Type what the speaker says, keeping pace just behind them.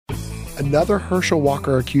another Herschel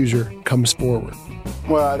Walker accuser comes forward.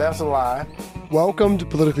 Well, that's a lie. Welcome to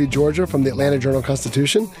Politically Georgia from the Atlanta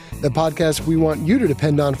Journal-Constitution, the podcast we want you to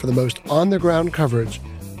depend on for the most on-the-ground coverage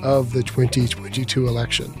of the 2022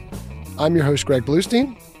 election. I'm your host, Greg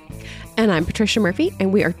Bluestein. And I'm Patricia Murphy,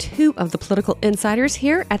 and we are two of the political insiders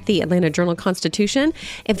here at the Atlanta Journal-Constitution.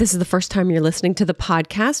 If this is the first time you're listening to the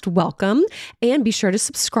podcast, welcome. And be sure to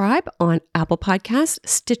subscribe on Apple Podcasts,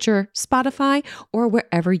 Stitcher, Spotify, or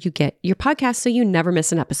wherever you get your podcasts so you never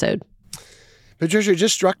miss an episode. Patricia, it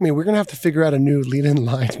just struck me, we're going to have to figure out a new lead-in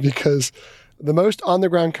line because the most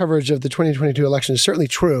on-the-ground coverage of the 2022 election is certainly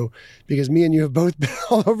true because me and you have both been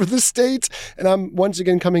all over the state, and I'm once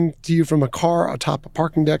again coming to you from a car atop a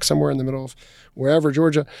parking deck somewhere in the middle of wherever,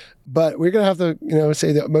 Georgia. But we're going to have to,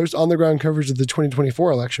 say the most on-the-ground coverage of the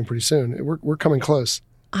 2024 election pretty soon. We're coming close.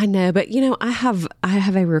 I know, but I have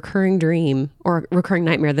a recurring dream or a recurring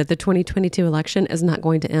nightmare that the 2022 election is not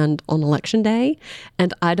going to end on election day,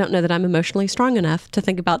 and I don't know that I'm emotionally strong enough to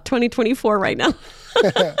think about 2024 right now.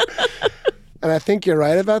 And I think you're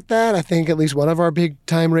right about that. I think at least one of our big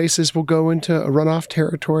time races will go into a runoff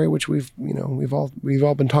territory, which we've all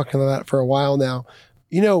been talking about for a while now.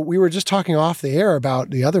 We were just talking off the air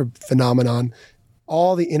about the other phenomenon,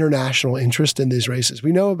 all the international interest in these races.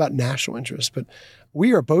 We know about national interest, but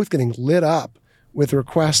we are both getting lit up with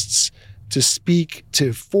requests to speak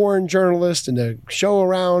to foreign journalists and to show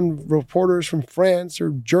around reporters from France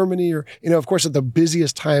or Germany or, of course, at the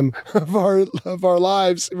busiest time of our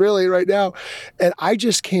lives, really, right now. And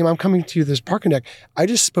I'm coming to you this parking deck. I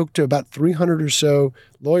just spoke to about 300 or so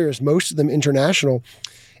lawyers, most of them international.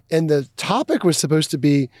 And the topic was supposed to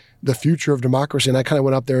be the future of democracy. And I kind of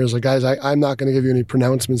went up there and was like, guys, I'm not going to give you any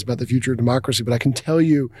pronouncements about the future of democracy, but I can tell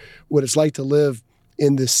you what it's like to live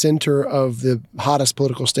in the center of the hottest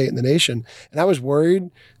political state in the nation. And I was worried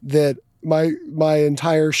that my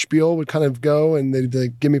entire spiel would kind of go and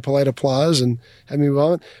they'd give me polite applause and have me move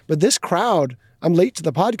on. But this crowd, I'm late to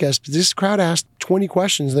the podcast, but this crowd asked 20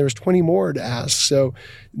 questions and there was 20 more to ask. So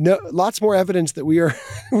lots more evidence that we're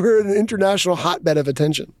an international hotbed of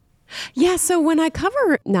attention. Yeah. So when I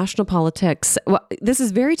cover national politics, this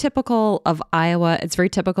is very typical of Iowa. It's very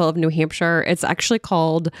typical of New Hampshire. It's actually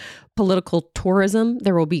called political tourism.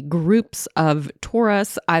 There will be groups of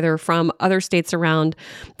tourists, either from other states around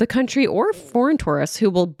the country or foreign tourists who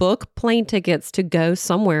will book plane tickets to go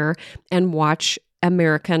somewhere and watch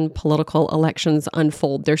American political elections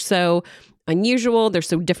unfold. They're so unusual. They're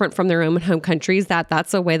so different from their own home countries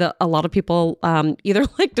that's a way that a lot of people either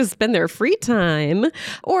like to spend their free time,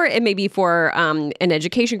 or it may be for an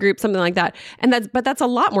education group, something like that. But that's a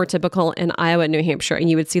lot more typical in Iowa and New Hampshire. And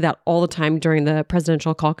you would see that all the time during the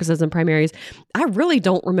presidential caucuses and primaries. I really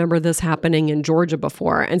don't remember this happening in Georgia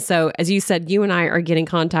before. And so, as you said, you and I are getting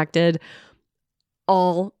contacted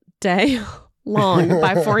all day long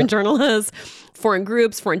by foreign journalists, foreign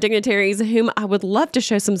groups, foreign dignitaries, whom I would love to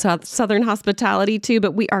show some Southern hospitality to,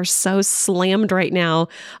 but we are so slammed right now.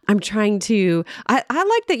 I'm trying to, I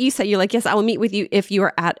like that you said, you're like, yes, I will meet with you if you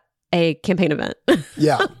are at a campaign event.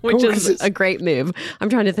 Yeah. Which is a great move. I'm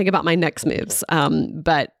trying to think about my next moves.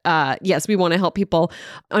 But yes, we want to help people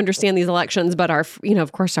understand these elections, but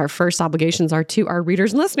of course, our first obligations are to our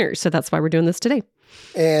readers and listeners. So that's why we're doing this today.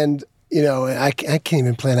 And I can't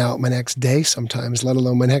even plan out my next day sometimes, let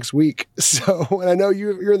alone my next week. So, and I know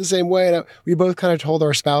you're the same way. And we both kind of told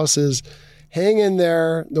our spouses, hang in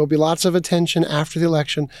there. There'll be lots of attention after the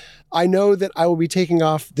election. I know that I will be taking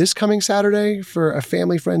off this coming Saturday for a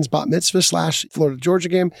family friend's bat mitzvah / Florida-Georgia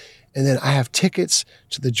game. And then I have tickets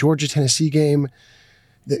to the Georgia-Tennessee game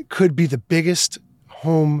that could be the biggest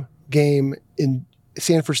home game in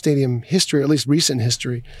Sanford Stadium history, or at least recent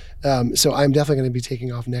history. So I'm definitely going to be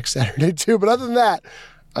taking off next Saturday too. But other than that,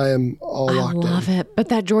 I am all locked in. I love it. But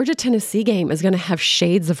that Georgia-Tennessee game is going to have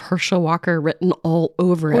shades of Herschel Walker written all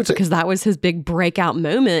over it because that was his big breakout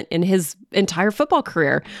moment in his entire football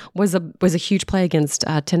career was a huge play against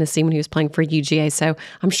Tennessee when he was playing for UGA. So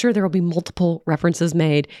I'm sure there will be multiple references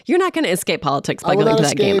made. You're not going to escape politics by going to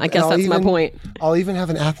that game. I guess that's my point. I'll even have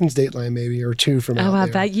an Athens Dateline maybe or two from out there. I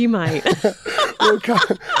bet you might.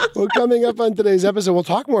 Well, coming up on today's episode, we'll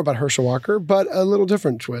talk more about Herschel Walker, but a little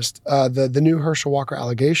different twist. The new Herschel Walker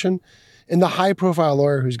allegation and the high-profile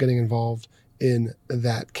lawyer who's getting involved in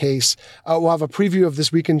that case. We'll have a preview of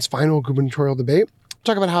this weekend's final gubernatorial debate.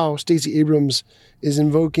 Talk about how Stacey Abrams is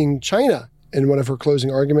invoking China in one of her closing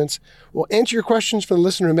arguments. We'll answer your questions for the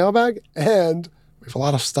listener mailbag, and we have a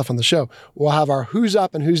lot of stuff on the show. We'll have our who's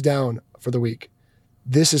up and who's down for the week.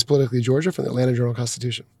 This is Politically Georgia from the Atlanta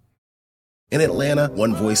Journal-Constitution. In Atlanta,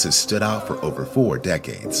 one voice has stood out for over 4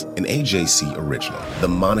 decades. An AJC original, The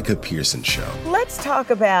Monica Pearson Show. Let's talk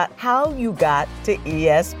about how you got to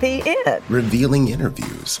ESPN. Revealing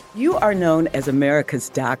interviews. You are known as America's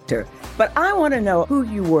doctor, but I want to know who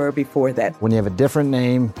you were before that. When you have a different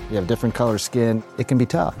name, you have different color skin, it can be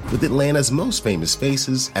tough. With Atlanta's most famous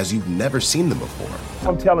faces as you've never seen them before.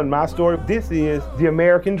 I'm telling my story. This is the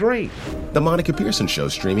American dream. The Monica Pearson Show,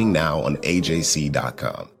 streaming now on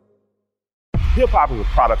AJC.com. Hip-hop is a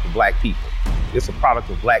product of black people. It's a product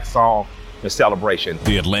of black song and celebration.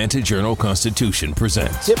 The Atlanta Journal-Constitution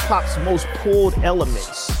presents hip-hop's most pulled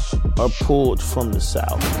elements are pulled from the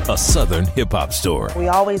South. A Southern hip-hop story. We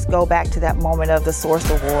always go back to that moment of the Source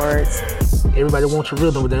Awards. Everybody wants your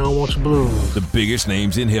rhythm, but they don't want your blues. The biggest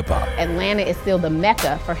names in hip-hop. Atlanta is still the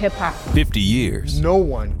mecca for hip-hop. 50 years. No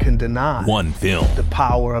one can deny one film. The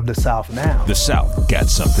power of the South now. The South got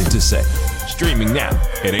something to say. Streaming now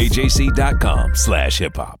at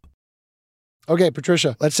ajc.com/hiphop. Okay,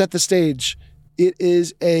 Patricia, let's set the stage. It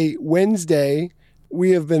is a Wednesday.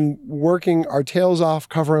 We have been working our tails off,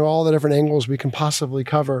 covering all the different angles we can possibly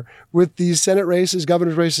cover with these Senate races,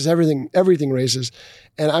 governor's races, everything races.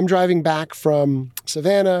 And I'm driving back from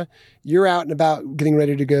Savannah. You're out and about getting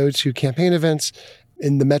ready to go to campaign events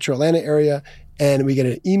in the metro Atlanta area. And we get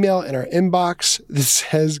an email in our inbox that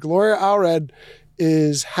says Gloria Allred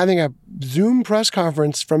is having a Zoom press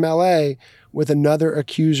conference from LA with another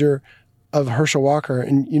accuser of Herschel Walker.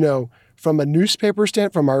 And, you know, from a newspaper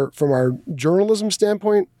from our journalism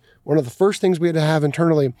standpoint, one of the first things we had to have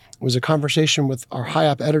internally was a conversation with our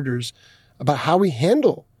high-up editors about how we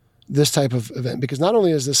handle this type of event. Because not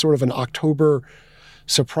only is this sort of an October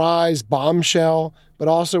surprise bombshell, but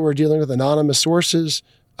also we're dealing with anonymous sources.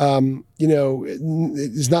 You know,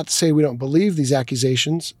 it's not to say we don't believe these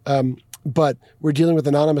accusations, but we're dealing with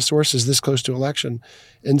anonymous sources this close to election.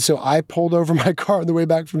 And so I pulled over my car on the way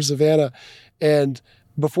back from Savannah, and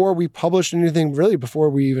before we published anything, really before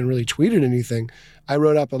we even really tweeted anything, I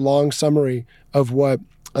wrote up a long summary of what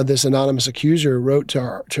this anonymous accuser wrote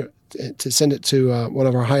to send it to one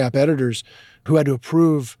of our high-up editors who had to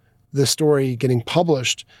approve the story getting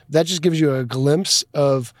published. That just gives you a glimpse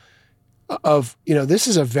of, you know, this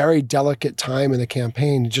is a very delicate time in the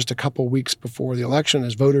campaign, just a couple weeks before the election,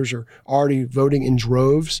 as voters are already voting in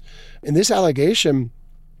droves. And this allegation,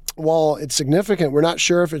 while it's significant, we're not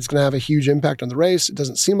sure if it's going to have a huge impact on the race. It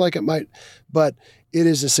doesn't seem like it might, but it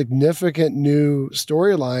is a significant new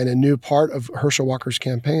storyline, a new part of Herschel Walker's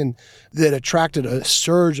campaign that attracted a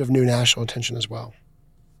surge of new national attention as well.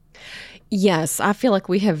 Yes, I feel like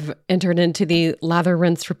we have entered into the lather,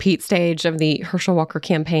 rinse, repeat stage of the Herschel Walker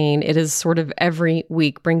campaign. It is sort of every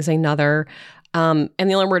week brings another, and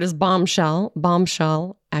the only word is bombshell,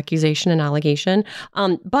 accusation and allegation.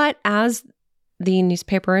 But as the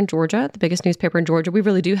newspaper in Georgia, the biggest newspaper in Georgia, we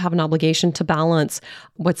really do have an obligation to balance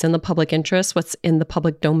what's in the public interest, what's in the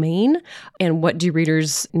public domain, and what do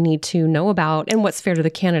readers need to know about, and what's fair to the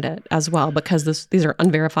candidate as well, because these are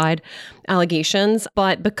unverified allegations.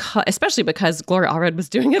 But especially because Gloria Allred was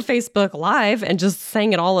doing a Facebook Live and just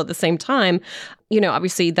saying it all at the same time, you know,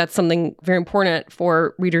 obviously that's something very important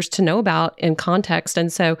for readers to know about in context.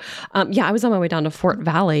 And so, I was on my way down to Fort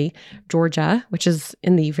Valley, Georgia, which is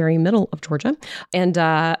in the very middle of Georgia, and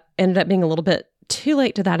ended up being a little bit too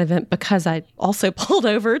late to that event because I also pulled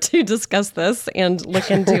over to discuss this and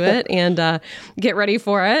look into it and get ready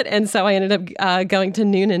for it. And so I ended up going to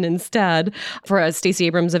Newnan instead for a Stacey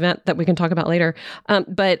Abrams event that we can talk about later.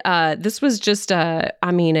 But this was just, a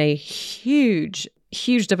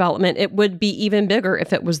huge development. It would be even bigger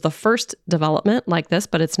if it was the first development like this,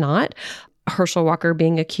 but it's not. Herschel Walker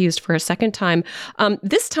being accused for a second time.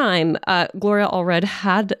 This time, Gloria Allred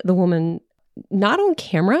had the woman not on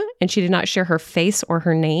camera, and she did not share her face or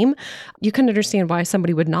her name. You can understand why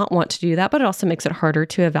somebody would not want to do that, but it also makes it harder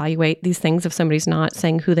to evaluate these things if somebody's not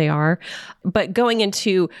saying who they are. But going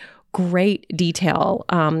into great detail,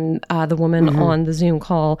 the woman on the Zoom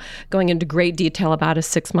call going into great detail about a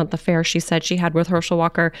 6-month affair she said she had with Herschel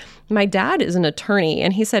Walker. My dad is an attorney,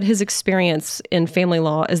 and he said his experience in family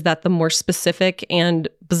law is that the more specific and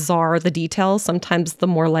bizarre the details, sometimes the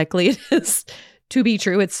more likely it is to be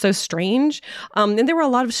true. It's so strange. And there were a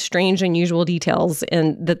lot of strange, unusual details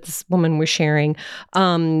that this woman was sharing,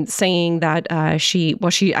 saying that she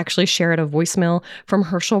actually shared a voicemail from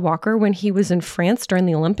Herschel Walker when he was in France during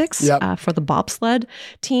the Olympics for the bobsled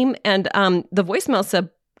team. And the voicemail said,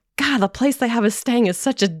 God, the place they have us staying is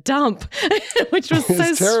such a dump, which was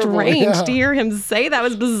so strange to hear him say. That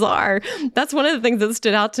was bizarre. That's one of the things that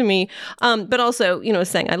stood out to me. But also,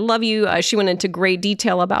 saying, I love you. She went into great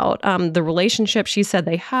detail about the relationship she said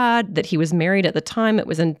they had, that he was married at the time. It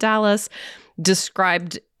was in Dallas.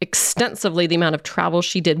 Described extensively the amount of travel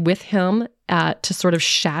she did with him to sort of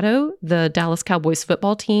shadow the Dallas Cowboys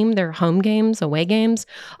football team, their home games, away games.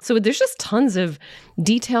 So there's just tons of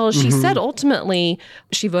details. She said ultimately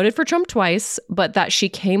she voted for Trump twice, but that she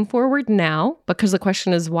came forward now because the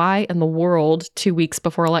question is why in the world 2 weeks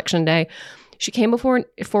before Election Day. She came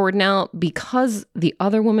forward now because the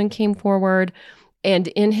other woman came forward. And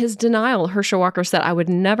in his denial, Herschel Walker said, I would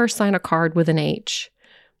never sign a card with an H.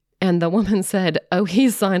 And the woman said, oh,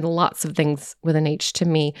 he signed lots of things with an H to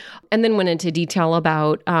me. And then went into detail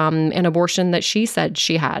about an abortion that she said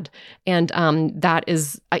she had. And that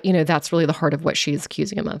is, that's really the heart of what she's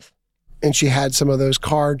accusing him of. And she had some of those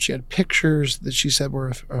cards. She had pictures that she said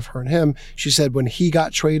were of her and him. She said when he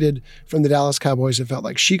got traded from the Dallas Cowboys, it felt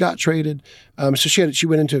like she got traded. So she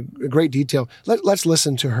went into great detail. Let's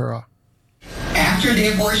listen to her. After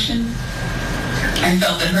the abortion, I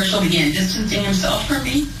felt that Herschel began distancing himself from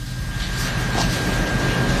me.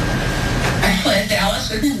 I fled Dallas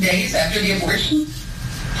within days after the abortion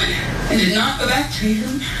and did not go back to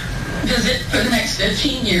even visit for the next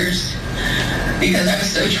 15 years because I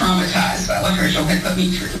was so traumatized by what Herschel had put me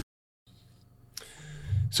through.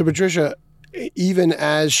 So, Patricia, even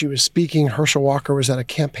as she was speaking, Herschel Walker was at a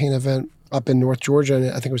campaign event up in North Georgia, and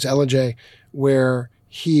I think it was Ellijay, where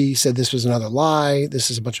he said this was another lie,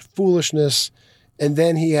 this is a bunch of foolishness. And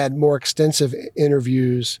then he had more extensive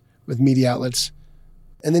interviews with media outlets.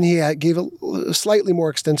 And then he gave a slightly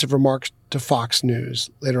more extensive remarks to Fox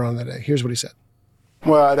News later on that day. Here's what he said.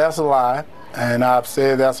 Well, that's a lie. And I've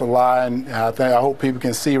said that's a lie. And I hope people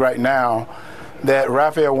can see right now that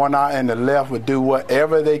Raphael Warnock and the left would do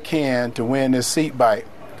whatever they can to win this seat fight.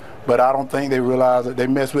 But I don't think they realize that they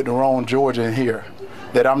messed with the wrong Georgian here.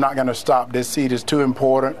 That I'm not going to stop. This seat is too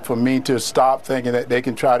important for me to stop thinking that they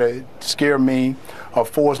can try to scare me or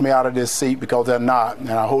force me out of this seat, because they're not. And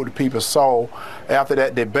I hope the people saw after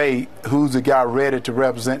that debate who's the guy ready to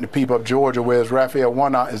represent the people of Georgia, whereas Raphael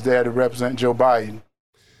Warnock is there to represent Joe Biden.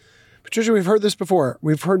 Patricia, we've heard this before.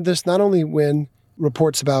 We've heard this not only when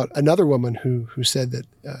reports about another woman who said that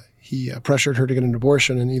he pressured her to get an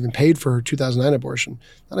abortion and even paid for her 2009 abortion,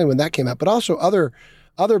 not only when that came out, but also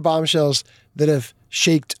other bombshells that have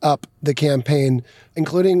shaked up the campaign,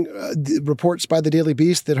 including reports by the Daily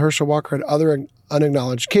Beast that Herschel Walker had other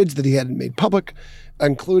unacknowledged kids that he hadn't made public,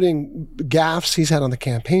 including gaffes he's had on the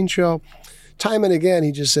campaign trail. Time and again,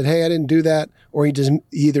 he just said, hey, I didn't do that, or he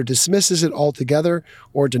either dismisses it altogether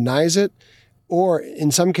or denies it, or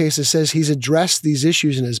in some cases says he's addressed these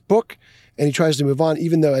issues in his book and he tries to move on,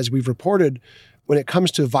 even though, as we've reported, when it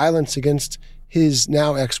comes to violence against his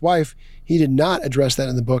now ex-wife, he did not address that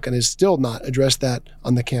in the book and has still not addressed that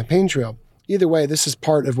on the campaign trail. Either way, this is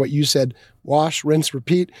part of what you said, wash, rinse,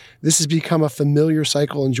 repeat. This has become a familiar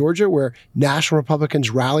cycle in Georgia where national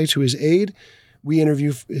Republicans rally to his aid. We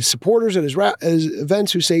interview his supporters at his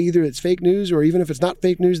events who say either it's fake news or even if it's not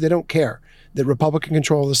fake news, they don't care, that Republican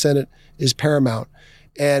control of the Senate is paramount.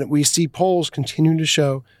 And we see polls continuing to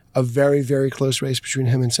show a very, very close race between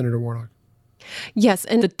him and Senator Warnock. Yes,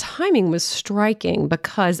 and the timing was striking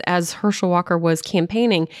because as Herschel Walker was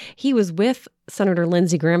campaigning, he was with Senator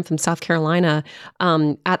Lindsey Graham from South Carolina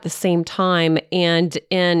at the same time. And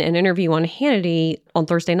in an interview on Hannity on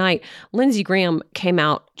Thursday night, Lindsey Graham came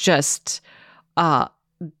out just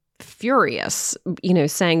furious,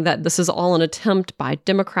 saying that this is all an attempt by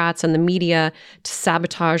Democrats and the media to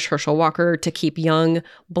sabotage Herschel Walker, to keep young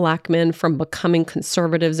Black men from becoming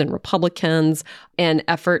conservatives and Republicans, an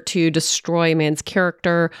effort to destroy a man's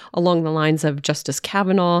character along the lines of Justice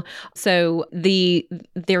Kavanaugh. So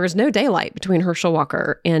there is no daylight between Herschel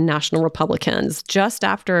Walker and national Republicans. Just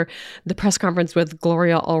after the press conference with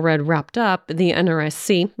Gloria Allred wrapped up, the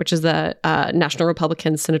NRSC, which is the National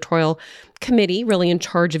Republican Senatorial Committee, really in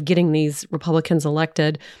charge of getting these Republicans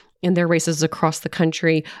elected in their races across the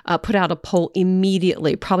country, put out a poll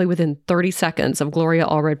immediately, probably within 30 seconds of Gloria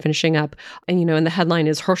Allred finishing up. And, and the headline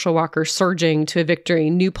is Herschel Walker surging to a victory.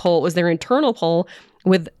 New poll was their internal poll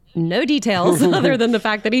with no details other than the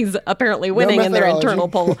fact that he's apparently winning in their internal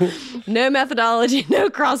poll. No methodology, no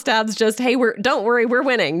crosstabs, just, hey, don't worry, we're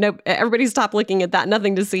winning. No, everybody stop looking at that.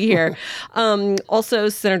 Nothing to see here. Also,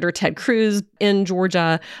 Senator Ted Cruz in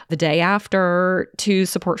Georgia the day after to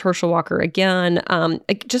support Herschel Walker again.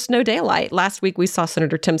 Just no daylight. Last week, we saw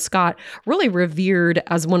Senator Tim Scott really revered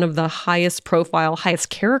as one of the highest profile, highest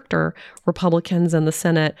character Republicans in the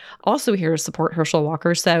Senate, also here to support Herschel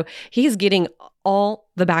Walker. So he's getting all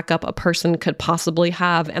the backup a person could possibly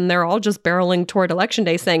have. And they're all just barreling toward Election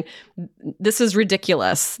Day saying, this is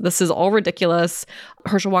ridiculous. This is all ridiculous.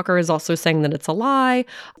 Herschel Walker is also saying that it's a lie,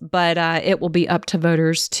 but it will be up to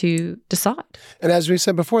voters to decide. And as we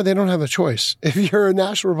said before, they don't have a choice. If you're a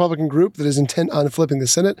national Republican group that is intent on flipping the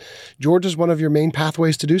Senate, Georgia's one of your main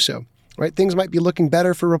pathways to do so. Right? Things might be looking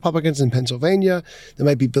better for Republicans in Pennsylvania. They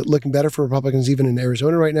might be looking better for Republicans even in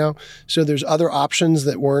Arizona right now. So there's other options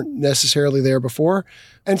that weren't necessarily there before.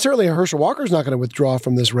 And certainly Herschel Walker's not going to withdraw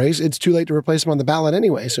from this race. It's too late to replace him on the ballot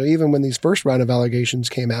anyway. So even when these first round of allegations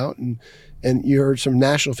came out and you heard some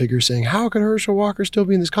national figures saying, how could Herschel Walker still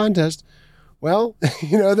be in this contest? Well,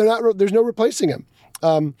 there's no replacing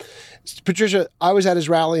him. Patricia, I was at his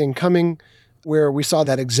rally in Cumming where we saw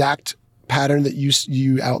that exact pattern that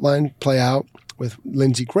you outlined play out with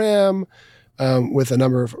Lindsey Graham, with a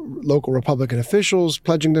number of local Republican officials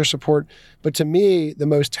pledging their support. But to me, the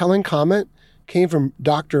most telling comment came from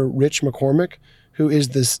Dr. Rich McCormick, who is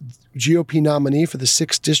this GOP nominee for the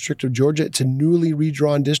 6th District of Georgia. It's a newly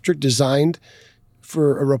redrawn district designed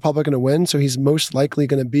for a Republican to win. So he's most likely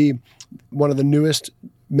going to be one of the newest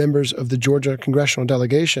members of the Georgia congressional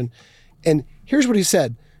delegation. And here's what he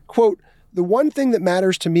said, quote, "The one thing that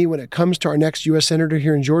matters to me when it comes to our next U.S. Senator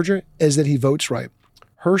here in Georgia is that he votes right.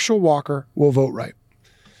 Herschel Walker will vote right."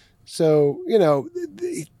 So,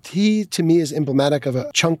 he to me is emblematic of a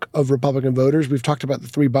chunk of Republican voters. We've talked about the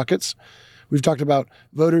 3 buckets. We've talked about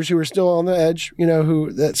voters who are still on the edge,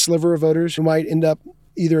 that sliver of voters who might end up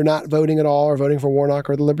either not voting at all or voting for Warnock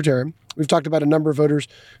or the Libertarian. We've talked about a number of voters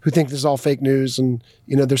who think this is all fake news and,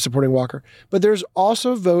 they're supporting Walker. But there's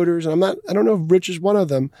also voters, and I don't know if Rich is one of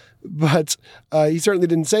them, but he certainly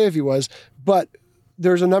didn't say if he was, but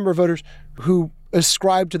there's a number of voters who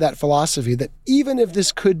ascribe to that philosophy that even if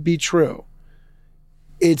this could be true,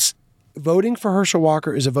 it's voting for Herschel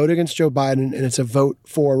Walker is a vote against Joe Biden, and it's a vote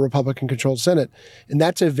for a Republican-controlled Senate. And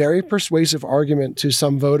that's a very persuasive argument to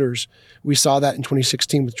some voters. We saw that in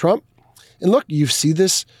 2016 with Trump. And look, you see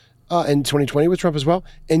this in 2020 with Trump as well.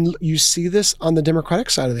 And you see this on the Democratic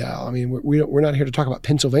side of the aisle. I mean, we're not here to talk about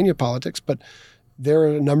Pennsylvania politics, but there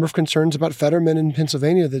are a number of concerns about Fetterman in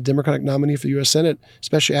Pennsylvania, the Democratic nominee for the U.S. Senate,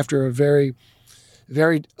 especially after a very,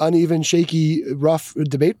 very uneven, shaky, rough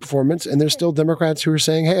debate performance. And there's still Democrats who are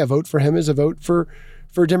saying, hey, a vote for him is a vote for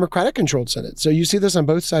Democratic-controlled Senate. So you see this on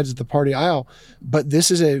both sides of the party aisle. But this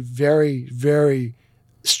is a very, very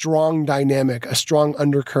strong dynamic, a strong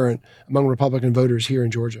undercurrent among Republican voters here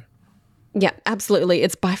in Georgia. Yeah, absolutely.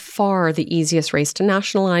 It's by far the easiest race to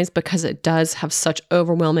nationalize because it does have such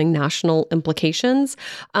overwhelming national implications.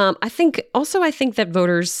 I think that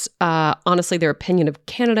voters, honestly, their opinion of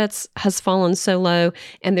candidates has fallen so low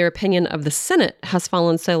and their opinion of the Senate has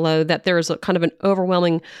fallen so low that there is a kind of an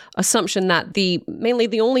overwhelming assumption that mainly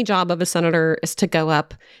the only job of a senator is to go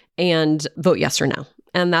up and vote yes or no.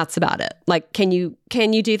 And that's about it. Like, can you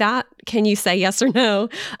do that? Can you say yes or no?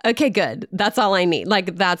 Okay, good. That's all I need.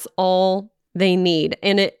 Like, that's all they need.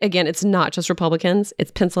 And it's not just Republicans,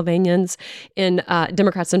 it's Pennsylvanians and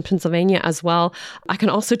Democrats in Pennsylvania as well. I can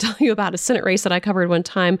also tell you about a Senate race that I covered one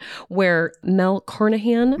time where Mel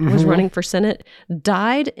Carnahan was running for Senate,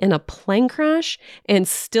 died in a plane crash, and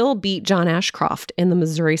still beat John Ashcroft in the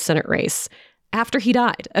Missouri Senate race after he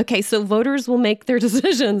died. Okay, so voters will make their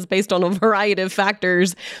decisions based on a variety of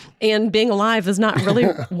factors, and being alive is not really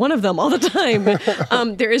one of them all the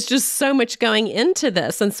time. There is just so much going into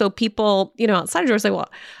this. And so people, outside of Georgia say, well,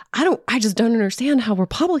 I just don't understand how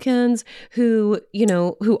Republicans who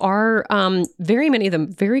are very many of them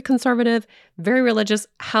very conservative, very religious,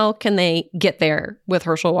 how can they get there with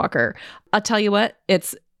Herschel Walker? I'll tell you what,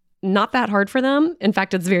 it's not that hard for them. In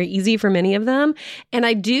fact, it's very easy for many of them. And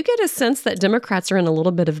I do get a sense that Democrats are in a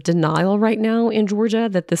little bit of denial right now in Georgia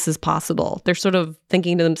that this is possible. They're sort of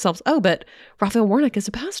thinking to themselves, oh, but Raphael Warnock is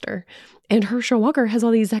a pastor and Herschel Walker has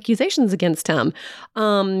all these accusations against him.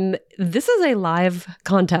 This is a live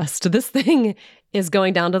contest. This thing is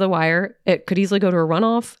going down to the wire. It could easily go to a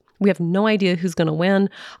runoff. We have no idea who's going to win.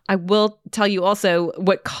 I will tell you also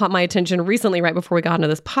what caught my attention recently, right before we got into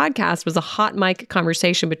this podcast, was a hot mic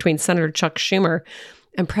conversation between Senator Chuck Schumer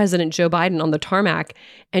and President Joe Biden on the tarmac.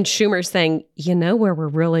 And Schumer saying, where we're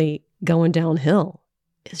really going downhill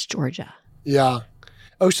is Georgia. Yeah.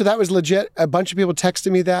 Oh, so that was legit. A bunch of people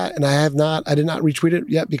texted me that, and I did not retweet it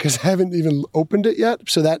yet because I haven't even opened it yet.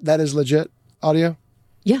 So that is legit audio?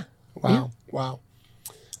 Yeah. Wow. Yeah. Wow.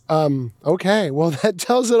 Okay. Well, that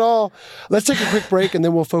tells it all. Let's take a quick break, and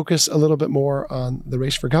then we'll focus a little bit more on the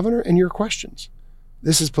race for governor and your questions.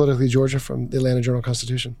 This is Politically Georgia from the Atlanta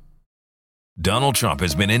Journal-Constitution. Donald Trump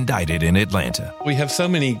has been indicted in Atlanta. We have so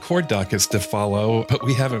many court dockets to follow, but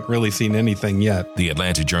we haven't really seen anything yet. The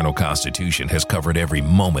Atlanta Journal-Constitution has covered every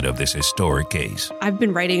moment of this historic case. I've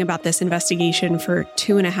been writing about this investigation for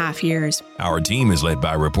 2.5 years. Our team is led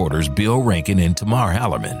by reporters Bill Rankin and Tamar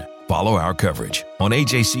Hallerman. Follow our coverage on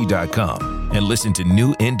AJC.com and listen to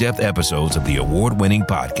new in-depth episodes of the award-winning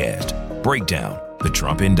podcast, Breakdown, the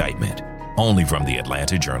Trump Indictment, only from the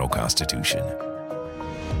Atlanta Journal-Constitution.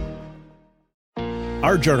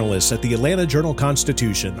 Our journalists at the Atlanta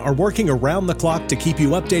Journal-Constitution are working around the clock to keep you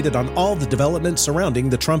updated on all the developments surrounding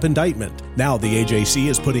the Trump indictment. Now the AJC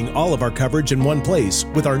is putting all of our coverage in one place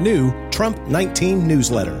with our new Trump 19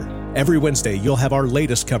 newsletter. Every Wednesday, you'll have our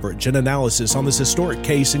latest coverage and analysis on this historic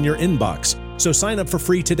case in your inbox. So sign up for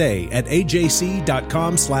free today at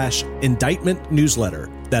ajc.com/indictment newsletter.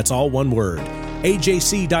 That's all one word.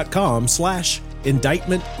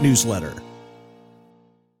 ajc.com/indictment newsletter.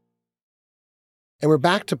 And we're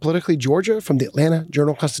back to Politically Georgia from the Atlanta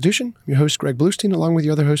Journal-Constitution. I'm your host, Greg Bluestein, along with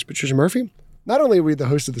your other host, Patricia Murphy. Not only are we the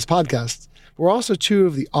host of this podcast, we're also two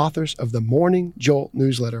of the authors of the Morning Jolt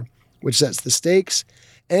newsletter, which sets the stakes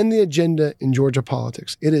and the agenda in Georgia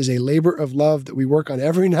politics. It is a labor of love that we work on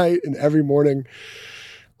every night and every morning.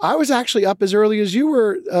 I was actually up as early as you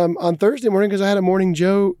were on Thursday morning because I had a Morning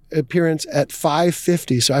Joe appearance at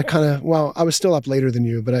 5:50. So I was still up later than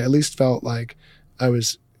you, but I at least felt like I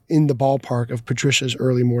was in the ballpark of Patricia's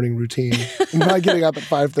early morning routine by getting up at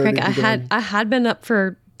 5:30. Craig, I had been up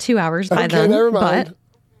for 2 hours by then. Okay, never mind.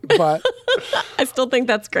 But I still think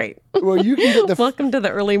that's great. Well, you can get welcome to the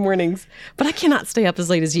early mornings. But I cannot stay up as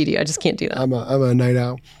late as you do. I just can't do that. I'm a night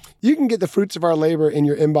owl. You can get the fruits of our labor in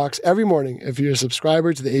your inbox every morning. If you're a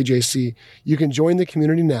subscriber to the AJC, you can join the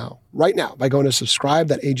community right now, by going to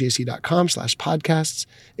subscribe.ajc.com/podcasts.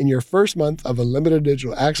 And your first month of unlimited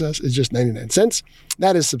digital access is just 99 cents.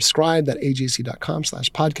 That is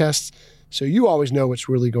subscribe.ajc.com/podcasts. So you always know what's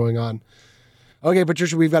really going on. Okay,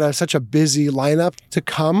 Patricia, we've got such a busy lineup to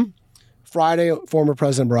come. Friday, former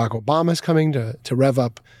President Barack Obama is coming to rev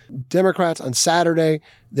up Democrats. On Saturday,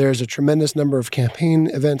 there's a tremendous number of campaign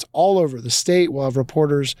events all over the state. We'll have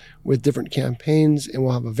reporters with different campaigns, and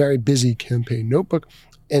we'll have a very busy campaign notebook.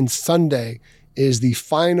 And Sunday is the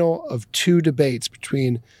final of 2 debates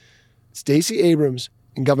between Stacey Abrams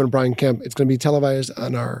and Governor Brian Kemp. It's going to be televised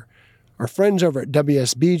on our friends over at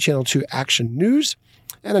WSB, Channel 2 Action News,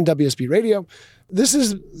 and on WSB Radio. This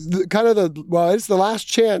is it's the last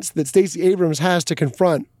chance that Stacey Abrams has to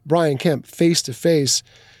confront Brian Kemp face to face.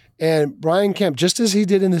 And Brian Kemp, just as he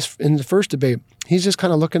did in the first debate, he's just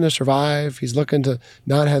kind of looking to survive. He's looking to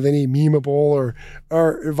not have any memeable or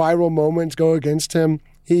viral moments go against him.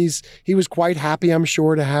 He was quite happy, I'm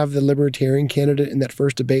sure, to have the Libertarian candidate in that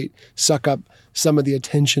first debate suck up some of the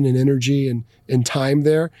attention and energy and time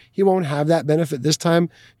there. He won't have that benefit this time.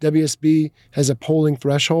 WSB has a polling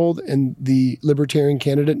threshold, and the Libertarian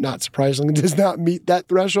candidate, not surprisingly, does not meet that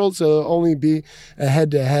threshold, so it'll only be a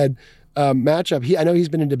head-to-head matchup. I know he's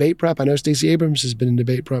been in debate prep. I know Stacey Abrams has been in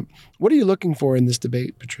debate prep. What are you looking for in this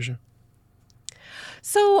debate, Patricia?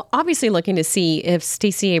 So obviously looking to see if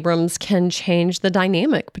Stacey Abrams can change the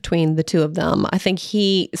dynamic between the two of them. I think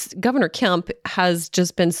Governor Kemp has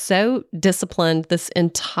just been so disciplined this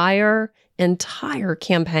entire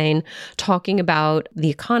campaign, talking about the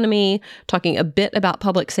economy, talking a bit about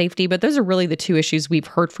public safety, but those are really the 2 issues we've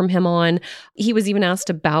heard from him on. He was even asked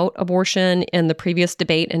about abortion in the previous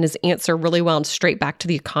debate, and his answer really wound straight back to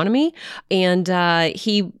the economy. And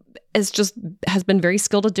he has been very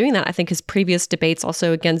skilled at doing that. I think his previous debates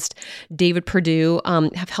also against David Perdue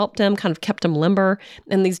have helped him, kind of kept him limber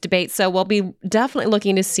in these debates. So we'll be definitely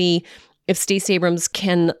looking to see if Stacey Abrams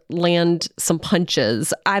can land some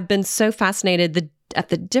punches. I've been so fascinated at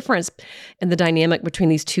the difference in the dynamic between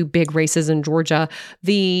these 2 big races in Georgia.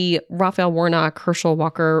 The Raphael Warnock, Herschel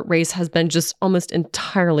Walker race has been just almost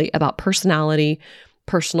entirely about personality,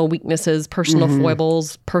 personal weaknesses, personal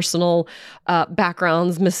foibles, personal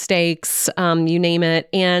backgrounds, mistakes, you name it.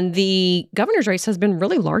 And the governor's race has been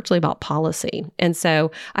really largely about policy. And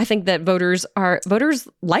so I think that voters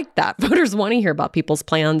like that. Voters want to hear about people's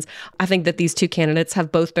plans. I think that these 2 candidates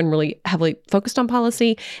have both been really heavily focused on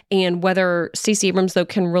policy, and whether Stacey Abrams, though,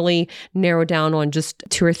 can really narrow down on just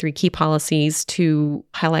 2 or 3 key policies to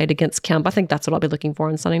highlight against Kemp. I think that's what I'll be looking for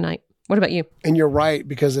on Sunday night. What about you? And you're right,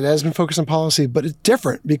 because it has been focused on policy, but it's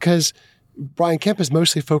different because Brian Kemp is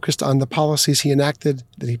mostly focused on the policies he enacted,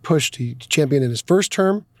 that he pushed, he championed in his first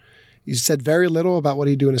term. He's said very little about what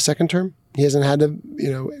he'd do in his second term. He hasn't had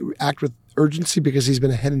to, act with urgency because he's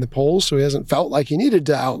been ahead in the polls, so he hasn't felt like he needed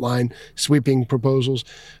to outline sweeping proposals.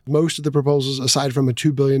 Most of the proposals, aside from a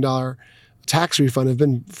 $2 billion tax refund, have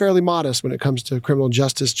been fairly modest when it comes to criminal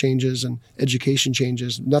justice changes and education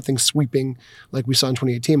changes. Nothing sweeping like we saw in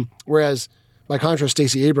 2018. Whereas, by contrast,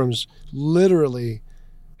 Stacey Abrams literally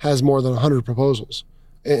has more than 100 proposals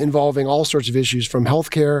involving all sorts of issues, from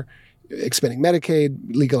healthcare, expanding Medicaid,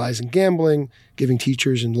 legalizing gambling, giving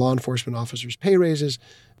teachers and law enforcement officers pay raises,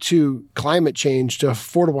 to climate change, to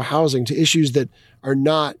affordable housing, to issues that are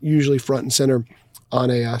not usually front and center on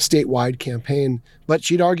a statewide campaign, but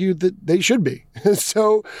she'd argued that they should be.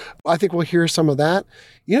 So I think we'll hear some of that.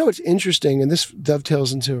 It's interesting, and this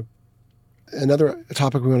dovetails into another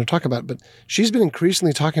topic we want to talk about, but she's been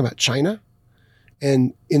increasingly talking about China.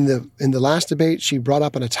 And in the last debate, she brought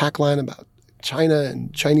up an attack line about China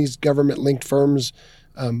and Chinese government-linked firms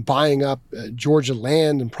buying up Georgia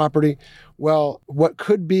land and property. Well, what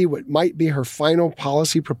might be her final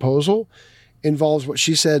policy proposal involves what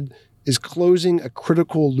she said is closing a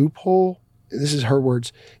critical loophole, this is her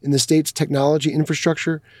words, in the state's technology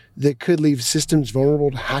infrastructure that could leave systems vulnerable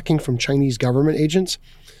to hacking from Chinese government agents.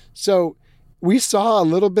 So we saw a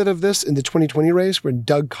little bit of this in the 2020 race when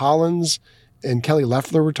Doug Collins and Kelly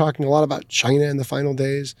Loeffler were talking a lot about China in the final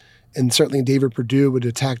days. And certainly David Perdue would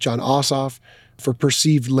attack Jon Ossoff for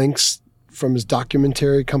perceived links from his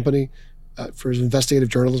documentary company, for his investigative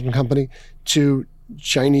journalism company, to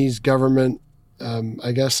Chinese government,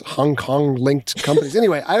 Hong Kong linked companies.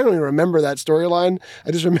 Anyway, I don't even remember that storyline.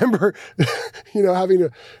 I just remember, having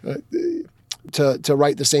to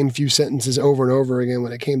write the same few sentences over and over again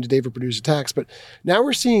when it came to David Perdue's attacks. But now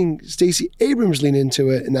we're seeing Stacey Abrams lean into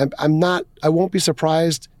it, and I won't be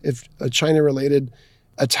surprised if a China-related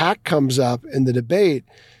attack comes up in the debate.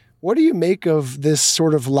 What do you make of this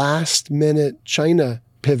sort of last-minute China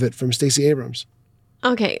pivot from Stacey Abrams?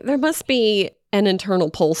 Okay, there must be an internal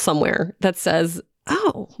poll somewhere that says,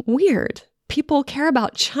 oh, weird, people care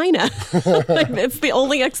about China. It's the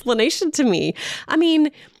only explanation to me. I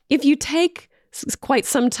mean, if you take quite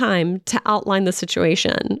some time to outline the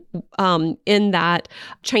situation, in that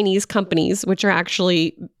Chinese companies, which are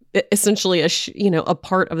actually essentially a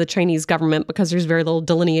part of the Chinese government, because there's very little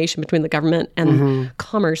delineation between the government and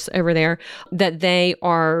commerce over there, that they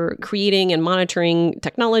are creating and monitoring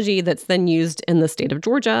technology that's then used in the state of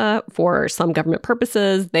Georgia for some government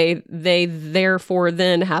purposes. They therefore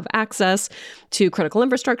then have access to critical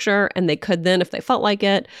infrastructure, and they could then, if they felt like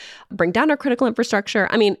it, bring down our critical infrastructure.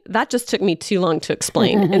 I mean, that just took me too long to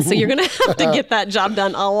explain. And so you're going to have to get that job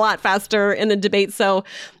done a lot faster in the debate. So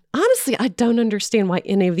honestly, I don't understand why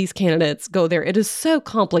any of these candidates go there. It is so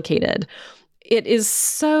complicated. It is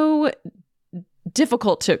so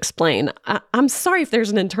difficult to explain. I'm sorry if there's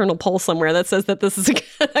an internal poll somewhere that says that this is a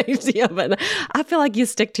good idea, but I feel like you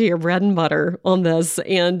stick to your bread and butter on this.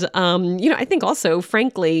 And, I think also,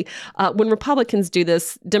 frankly, when Republicans do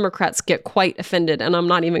this, Democrats get quite offended. And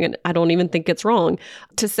I don't even think it's wrong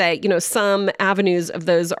to say, some avenues of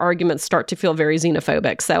those arguments start to feel very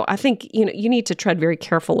xenophobic. So I think, you need to tread very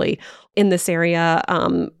carefully in this area.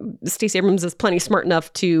 Stacey Abrams is plenty smart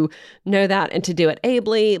enough to know that and to do it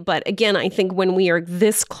ably. But again, I think when we are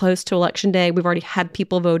this close to Election Day, we've already had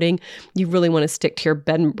people voting. You really want to stick to your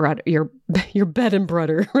bed and butter, your bed and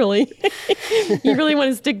butter, really. You really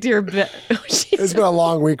want to stick to your bed. It's been a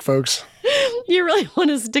long week, folks. You really want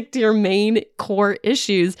to stick to your main core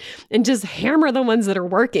issues and just hammer the ones that are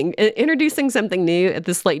working. Introducing something new at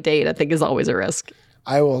this late date, I think, is always a risk.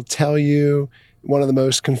 I will tell you, one of the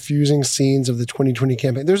most confusing scenes of the 2020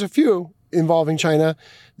 campaign. There's a few involving China.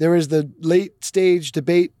 There was the late stage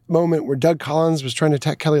debate moment where Doug Collins was trying to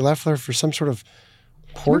attack Kelly Loeffler for some sort of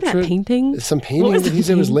portrait. Painting? Some painting that he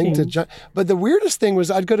said was linked to John. But the weirdest thing was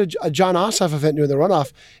I'd go to a Jon Ossoff event during the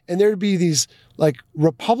runoff, and there'd be these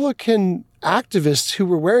Republican activists who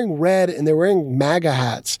were wearing red, and they were wearing MAGA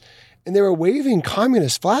hats, and they were waving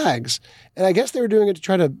communist flags. And I guess they were doing it to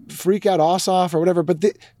try to freak out Ossoff or whatever, but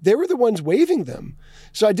they were the ones waving them.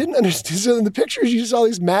 So I didn't understand. So in the pictures, you saw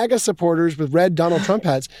these MAGA supporters with red Donald Trump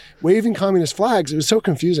hats waving communist flags. It was so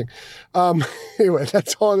confusing. Anyway,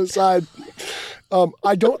 that's all on the side.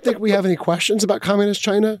 I don't think we have any questions about communist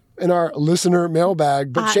China in our listener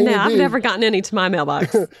mailbag. But no, I've never gotten any to my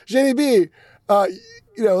mailbox. Shani B.,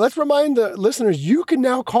 let's remind the listeners, you can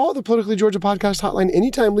now call the Politically Georgia podcast hotline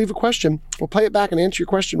anytime, leave a question. We'll play it back and answer your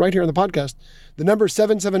question right here on the podcast. The number is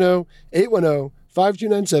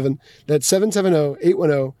 770-810-5297. That's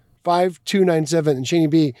 5297. And Shani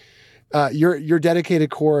B, your dedicated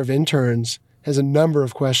core of interns has a number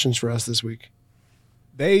of questions for us this week.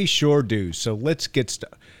 They sure do. So let's get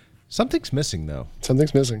started. Something's missing, though.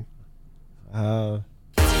 Something's missing.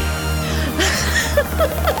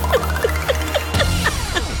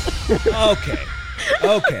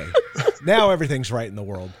 Okay. Now everything's right in the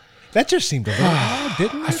world. That just seemed a little odd,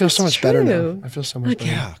 didn't it? I feel so much better now. I feel so much better.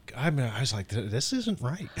 Yeah, I was like, this isn't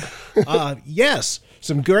right. Yes,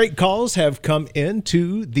 some great calls have come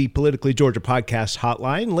into the Politically Georgia podcast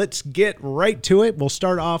hotline. Let's get right to it. We'll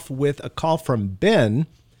start off with a call from Ben,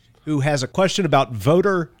 who has a question about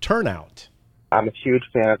voter turnout. I'm a huge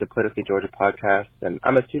fan of the Politically Georgia podcast, and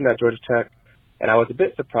I'm a student at Georgia Tech, and I was a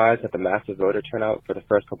bit surprised at the massive voter turnout for the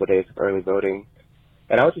first couple of days of early voting.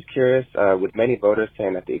 And I was just curious, with many voters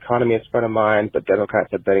saying that the economy is front of mind, but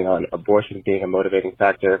Democrats are betting on abortion being a motivating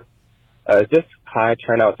factor, is this high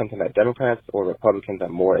turnout something that Democrats or Republicans are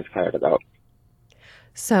more excited about?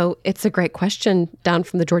 So it's a great question down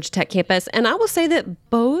from the Georgia Tech campus. And I will say that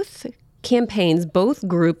both campaigns, both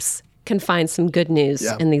groups can find some good news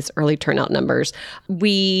in these early turnout numbers.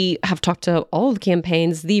 We have talked to all of the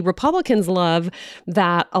campaigns. The Republicans love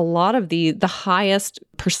that a lot of the highest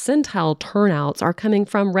percentile turnouts are coming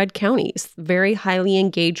from red counties, very highly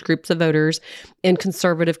engaged groups of voters in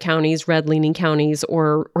conservative counties, red-leaning counties,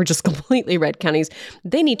 or just completely red counties.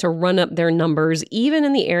 They need to run up their numbers, even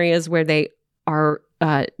in the areas where they are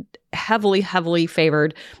heavily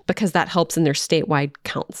favored, because that helps in their statewide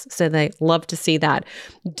counts. So they love to see that.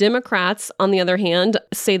 Democrats, on the other hand,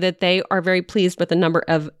 say that they are very pleased with the number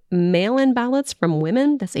of mail-in ballots from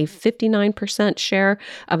women. That's a 59% share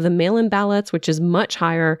of the mail-in ballots, which is much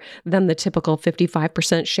higher than the typical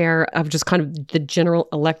 55% share of just kind of the general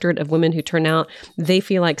electorate of women who turn out. They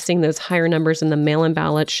feel like seeing those higher numbers in the mail-in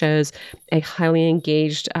ballot shows a highly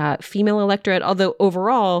engaged female electorate, although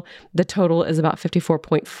overall the total is about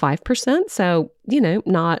 54.5%. So,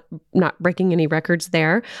 not breaking any records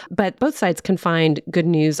there, but both sides can find good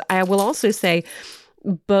news. I will also say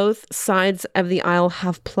both sides of the aisle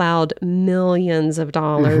have plowed millions of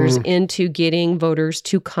dollars into getting voters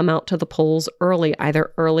to come out to the polls early,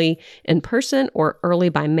 either early in person or early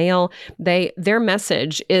by mail. Their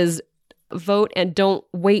message is vote and don't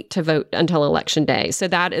wait to vote until Election Day. So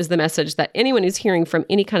that is the message that anyone who's hearing from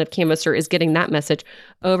any kind of canvasser is getting that message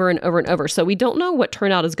over and over and over. So we don't know what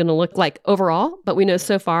turnout is going to look like overall, but we know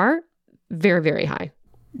so far, very, very high.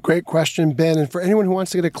 Great question, Ben. And for anyone who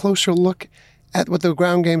wants to get a closer look at what the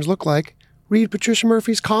ground games look like, read Patricia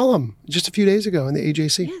Murphy's column just a few days ago in the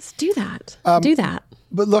AJC. Yes, do that. Do that.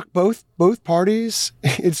 But look, both parties,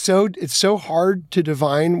 it's so hard to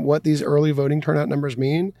divine what these early voting turnout numbers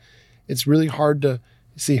mean. It's really hard to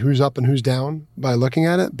see who's up and who's down by looking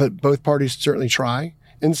at it, but both parties certainly try.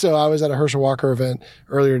 And so I was at a Herschel Walker event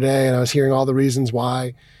earlier today, and I was hearing all the reasons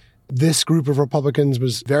why this group of Republicans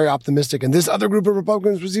was very optimistic, and this other group of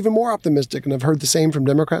Republicans was even more optimistic, and I've heard the same from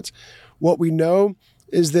Democrats. What we know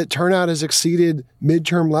is that turnout has exceeded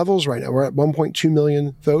midterm levels right now. We're at 1.2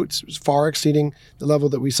 million votes, far exceeding the level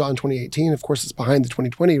that we saw in 2018. Of course, it's behind the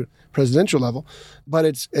 2020 presidential level, but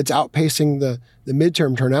it's outpacing the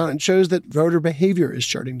midterm turnout, and shows that voter behavior is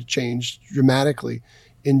starting to change dramatically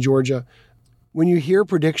in Georgia. When you hear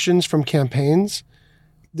predictions from campaigns,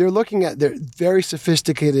 they're looking at their very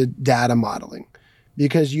sophisticated data modeling,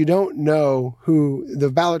 because you don't know who the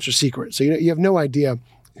ballots are secret. So you have no idea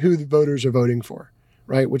who the voters are voting for,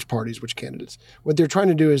 right? Which parties, which candidates. What they're trying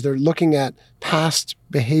to do is they're looking at past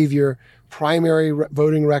behavior, primary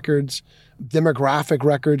voting records, demographic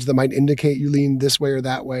records that might indicate you lean this way or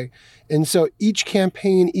that way. And so each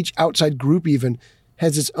campaign, each outside group even,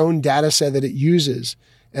 has its own data set that it uses.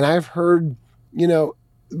 And I've heard,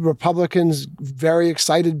 Republicans very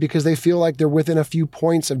excited because they feel like they're within a few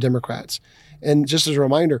points of Democrats. And just as a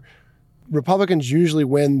reminder, Republicans usually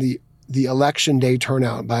win the election day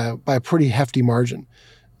turnout by a pretty hefty margin.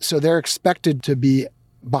 So they're expected to be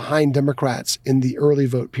behind Democrats in the early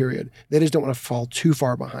vote period. They just don't want to fall too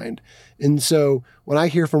far behind. And so when I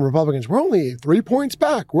hear from Republicans, we're only 3 points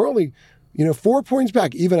back, we're only 4 points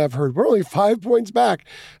back, even I've heard we're only 5 points back,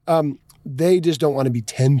 they just don't want to be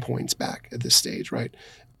 10 points back at this stage, right?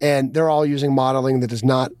 And they're all using modeling that is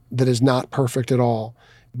not perfect at all.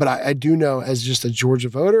 But I do know, as just a Georgia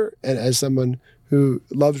voter and as someone who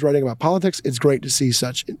loves writing about politics, it's great to see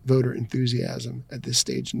such voter enthusiasm at this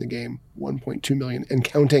stage in the game. 1.2 million and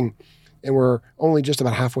counting. And we're only just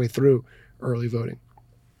about halfway through early voting.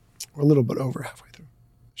 We're a little bit over halfway through.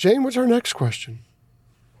 Shane, what's our next question?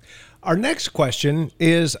 Our next question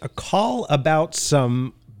is a call about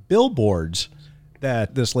some billboards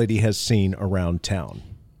that this lady has seen around town.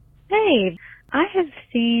 Hey, I have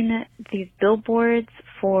seen these billboards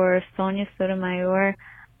for Sonia Sotomayor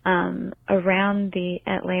around the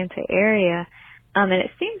Atlanta area, and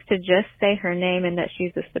it seems to just say her name and that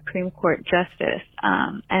she's a Supreme Court justice,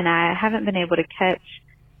 and I haven't been able to catch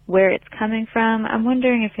where it's coming from. I'm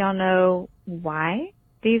wondering if y'all know why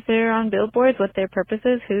these are on billboards, what their purpose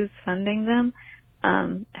is, who's funding them,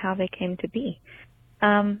 how they came to be.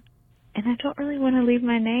 And I don't really want to leave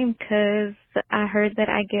my name because I heard that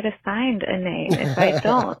I get assigned a name if I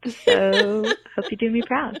don't. So hope you do me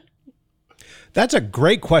proud. That's a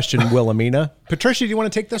great question, Wilhelmina. Patricia, do you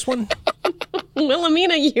want to take this one?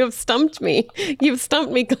 Wilhelmina, you have stumped me. You've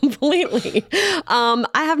stumped me completely. I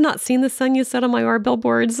have not seen the Sonia Sotomayor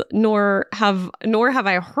billboards, nor have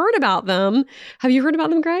I heard about them. Have you heard about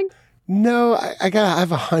them, Greg? No, I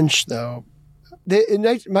have a hunch though.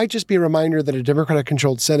 It might just be a reminder that a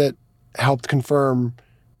Democratic-controlled Senate helped confirm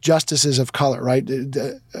justices of color, right?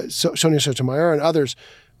 Sonia Sotomayor and others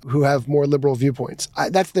who have more liberal viewpoints.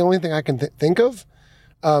 That's the only thing I can think of.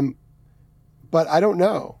 But I don't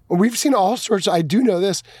know. We've seen all sorts. I do know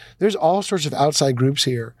this. There's all sorts of outside groups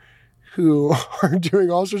here who are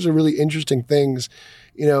doing all sorts of really interesting things,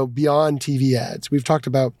 beyond TV ads. We've talked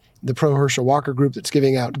about the pro-Herschel Walker group that's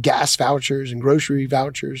giving out gas vouchers and grocery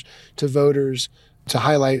vouchers to voters to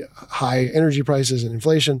highlight high energy prices and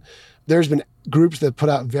inflation. There's been groups that put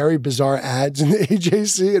out very bizarre ads in the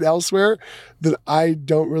AJC and elsewhere that I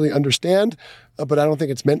don't really understand, but I don't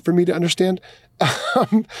think it's meant for me to understand.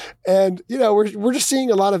 And, we're just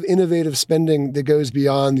seeing a lot of innovative spending that goes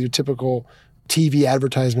beyond your typical TV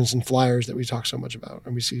advertisements and flyers that we talk so much about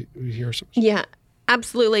and we hear so much. Yeah.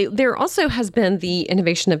 Absolutely. There also has been the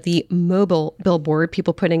innovation of the mobile billboard,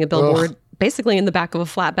 people putting a billboard basically in the back of a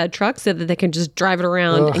flatbed truck so that they can just drive it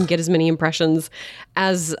around and get as many impressions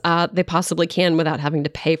as they possibly can without having to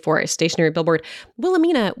pay for a stationary billboard.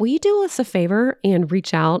 Wilhelmina, will you do us a favor and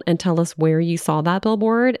reach out and tell us where you saw that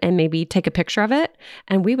billboard and maybe take a picture of it?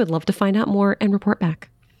 And we would love to find out more and report back.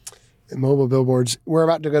 Mobile billboards. We're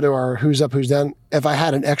about to go to our Who's Up, Who's Down. If I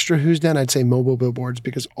had an extra Who's Down, I'd say mobile billboards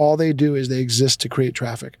because all they do is they exist to create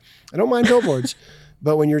traffic. I don't mind billboards,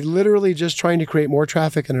 but when you're literally just trying to create more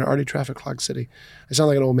traffic in an already traffic-clogged city, I sound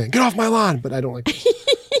like an old man. Get off my lawn, but I don't like this.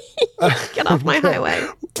 Get off my highway.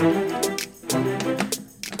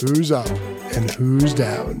 Who's up and who's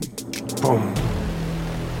down? Boom.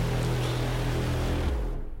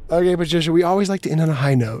 Okay, Patricia, we always like to end on a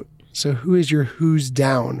high note. So who is your who's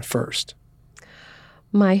down first?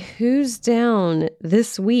 My who's down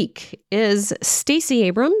this week is Stacey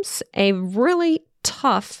Abrams. A really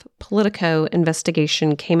tough Politico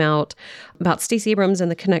investigation came out about Stacey Abrams and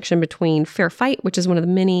the connection between Fair Fight, which is one of the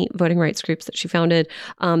many voting rights groups that she founded,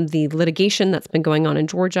 the litigation that's been going on in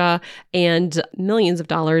Georgia, and millions of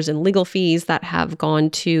dollars in legal fees that have gone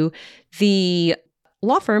to the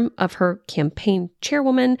law firm of her campaign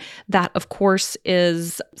chairwoman. That, of course,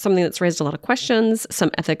 is something that's raised a lot of questions. Some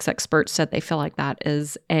ethics experts said they feel like that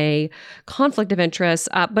is a conflict of interest,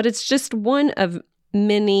 but it's just one of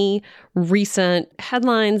many recent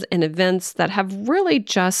headlines and events that have really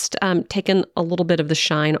just taken a little bit of the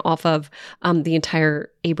shine off of the entire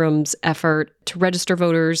Abrams effort to register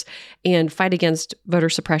voters and fight against voter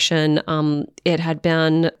suppression. It had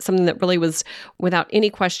been something that really was without any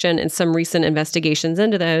question in some recent investigations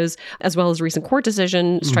into those, as well as a recent court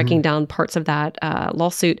decision striking down parts of that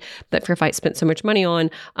lawsuit that Fair Fight spent so much money on.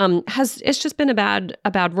 It's just been a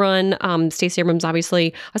bad run. Stacey Abrams,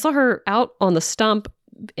 obviously, I saw her out on the stump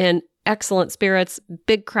in excellent spirits,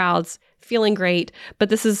 big crowds, feeling great. But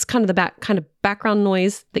this is kind of the background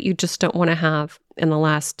noise that you just don't want to have in the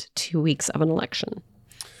last 2 weeks of an election.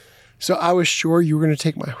 So I was sure you were going to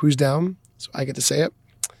take my who's down, so I get to say it.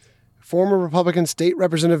 Former Republican State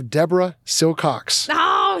Representative Deborah Silcox.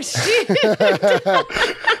 Oh, shit.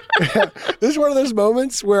 This is one of those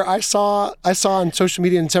moments where I saw on social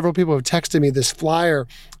media, and several people have texted me this flyer,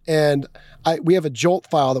 and we have a Jolt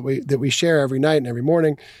file that we share every night and every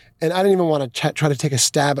morning. And I didn't even want to try to take a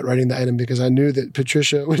stab at writing the item because I knew that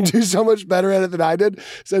Patricia would do so much better at it than I did.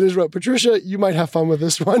 So I just wrote, Patricia, you might have fun with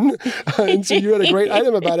this one. And so you had a great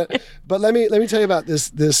item about it. But let me tell you about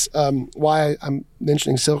this why I'm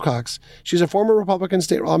mentioning Silcox. She's a former Republican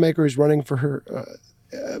state lawmaker who's running for her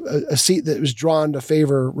a seat that was drawn to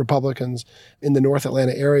favor Republicans in the North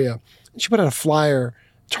Atlanta area. And she put out a flyer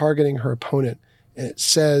targeting her opponent. And it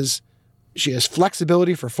says, She has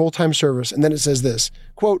flexibility for full-time service. And then it says this,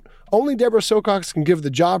 quote, only Deborah Socox can give the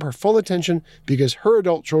job her full attention because her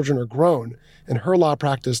adult children are grown and her law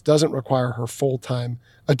practice doesn't require her full-time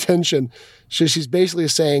attention. So she's basically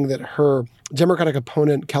saying that her Democratic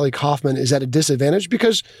opponent, Kelly Kaufman, is at a disadvantage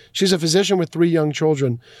because she's a physician with 3 young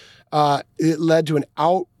children. It led to an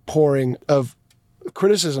outpouring of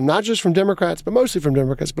criticism, not just from Democrats, but mostly from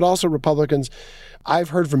Democrats, but also Republicans. I've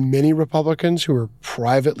heard from many Republicans who are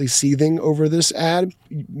privately seething over this ad,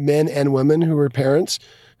 men and women who are parents,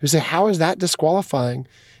 who say, how is that disqualifying?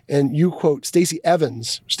 And you quote Stacey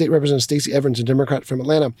Evans, State Representative Stacey Evans, a Democrat from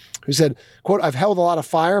Atlanta, who said, quote, I've held a lot of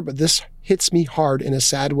fire, but this hits me hard in a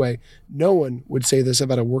sad way. No one would say this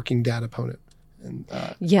about a working dad opponent. And,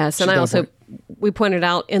 yes, and I also, we pointed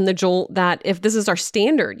out in the Jolt that if this is our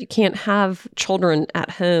standard, you can't have children at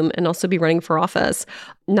home and also be running for office.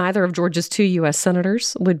 Neither of Georgia's 2 U.S.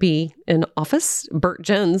 senators would be in office. Burt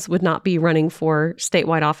Jones would not be running for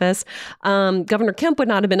statewide office. Governor Kemp would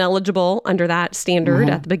not have been eligible under that standard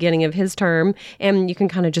at the beginning of his term. And you can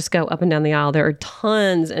kind of just go up and down the aisle. There are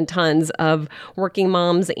tons and tons of working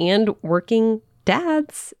moms and working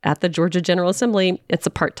dads at the Georgia General Assembly. It's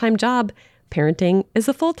a part-time job. Parenting is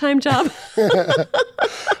a full-time job.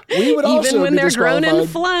 We would also even when they're grown and disqualified.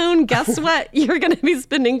 flown, guess what? You're going to be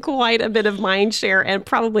spending quite a bit of mind share and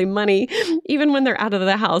probably money, even when they're out of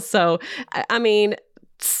the house. So, I mean,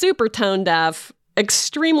 super tone deaf,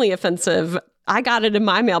 extremely offensive. I got it in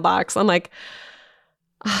my mailbox. I'm like,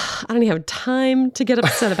 I don't even have time to get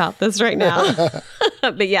upset about this right now.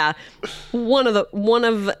 But yeah, one of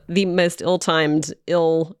the most ill-timed,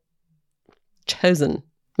 ill-chosen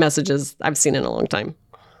messages I've seen in a long time.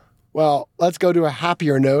 Well, let's go to a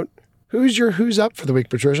happier note. Who's your who's up for the week,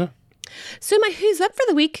 Patricia? So my who's up for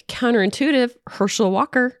the week, counterintuitive, Herschel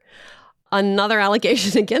Walker. Another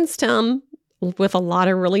allegation against him with a lot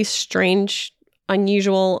of really strange,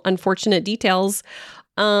 unusual, unfortunate details.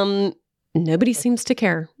 Nobody seems to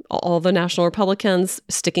care. All the national Republicans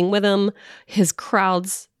sticking with him. His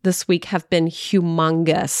crowds this week have been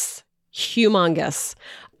humongous.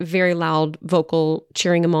 Very loud, vocal,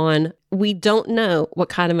 cheering him on. We don't know what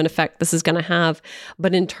kind of an effect this is going to have,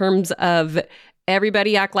 but in terms of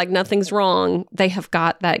everybody act like nothing's wrong, they have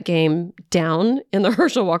got that game down in the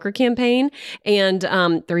Herschel Walker campaign, and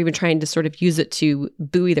they're even trying to sort of use it to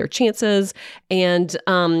buoy their chances, and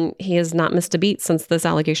he has not missed a beat since this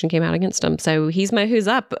allegation came out against him. So he's my who's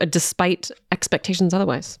up, despite expectations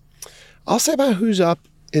otherwise. I'll say my who's up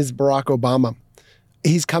is Barack Obama.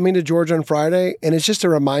 He's coming to Georgia on Friday, and it's just a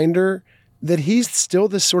reminder that he's still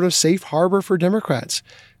this sort of safe harbor for Democrats.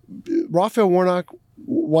 Raphael Warnock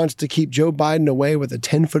wants to keep Joe Biden away with a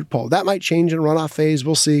 10-foot pole. That might change in a runoff phase.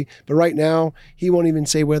 We'll see. But right now, he won't even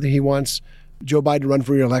say whether he wants Joe Biden to run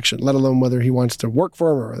for re-election, let alone whether he wants to work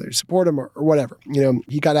for him or whether he support him or whatever. You know,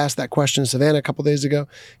 he got asked that question in Savannah a couple days ago,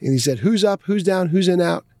 and he said, who's up, who's down, who's in,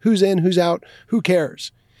 out, who's in, who's out, who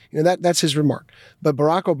cares? You know, that's his remark. But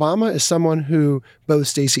Barack Obama is someone who both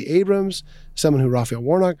Stacey Abrams, someone who Raphael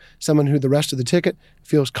Warnock, someone who the rest of the ticket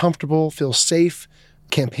feels comfortable, feels safe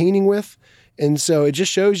campaigning with. And so it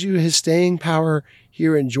just shows you his staying power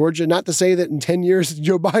here in Georgia. Not to say that in 10 years,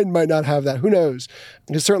 Joe Biden might not have that. Who knows?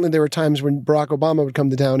 Because certainly there were times when Barack Obama would come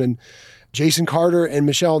to town and Jason Carter and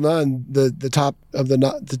Michelle Nunn, the top of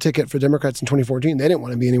the ticket for Democrats in 2014, they didn't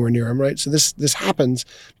want to be anywhere near him, right? So this happens.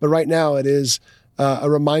 But right now it is a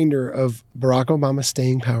reminder of Barack Obama's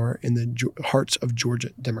staying power in the hearts of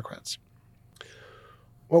Georgia Democrats.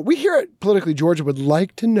 Well, we here at Politically Georgia would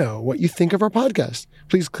like to know what you think of our podcast.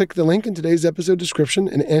 Please click the link in today's episode description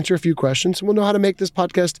and answer a few questions, and we'll know how to make this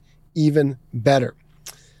podcast even better.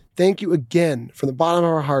 Thank you again from the bottom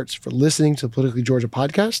of our hearts for listening to the Politically Georgia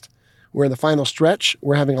podcast. We're in the final stretch.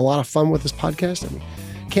 We're having a lot of fun with this podcast, and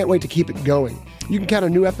we can't wait to keep it going. You can count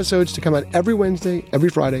on new episodes to come out every Wednesday, every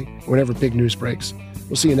Friday, whenever big news breaks.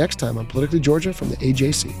 We'll see you next time on Politically Georgia from the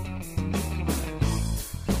AJC.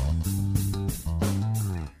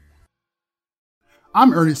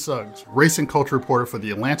 I'm Ernie Suggs, race and culture reporter for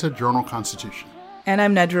the Atlanta Journal-Constitution. And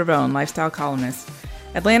I'm Nedra Bone, lifestyle columnist.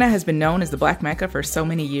 Atlanta has been known as the Black Mecca for so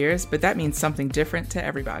many years, but that means something different to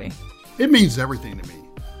everybody. It means everything to me.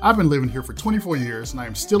 I've been living here for 24 years, and I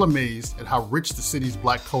am still amazed at how rich the city's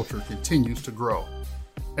Black culture continues to grow.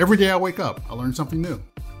 Every day I wake up, I learn something new.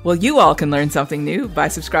 Well, you all can learn something new by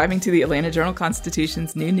subscribing to the Atlanta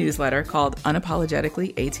Journal-Constitution's new newsletter called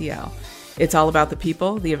Unapologetically ATL. It's all about the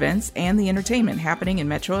people, the events, and the entertainment happening in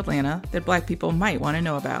Metro Atlanta that Black people might want to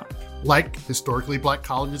know about. Like historically Black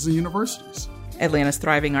colleges and universities. Atlanta's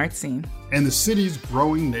thriving art scene. And the city's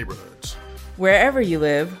growing neighborhoods. Wherever you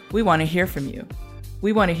live, we want to hear from you.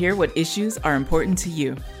 We want to hear what issues are important to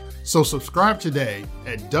you. So subscribe today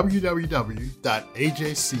at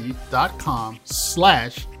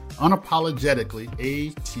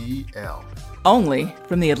www.ajc.com/unapologeticallyATL. Only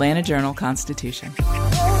from the Atlanta Journal-Constitution.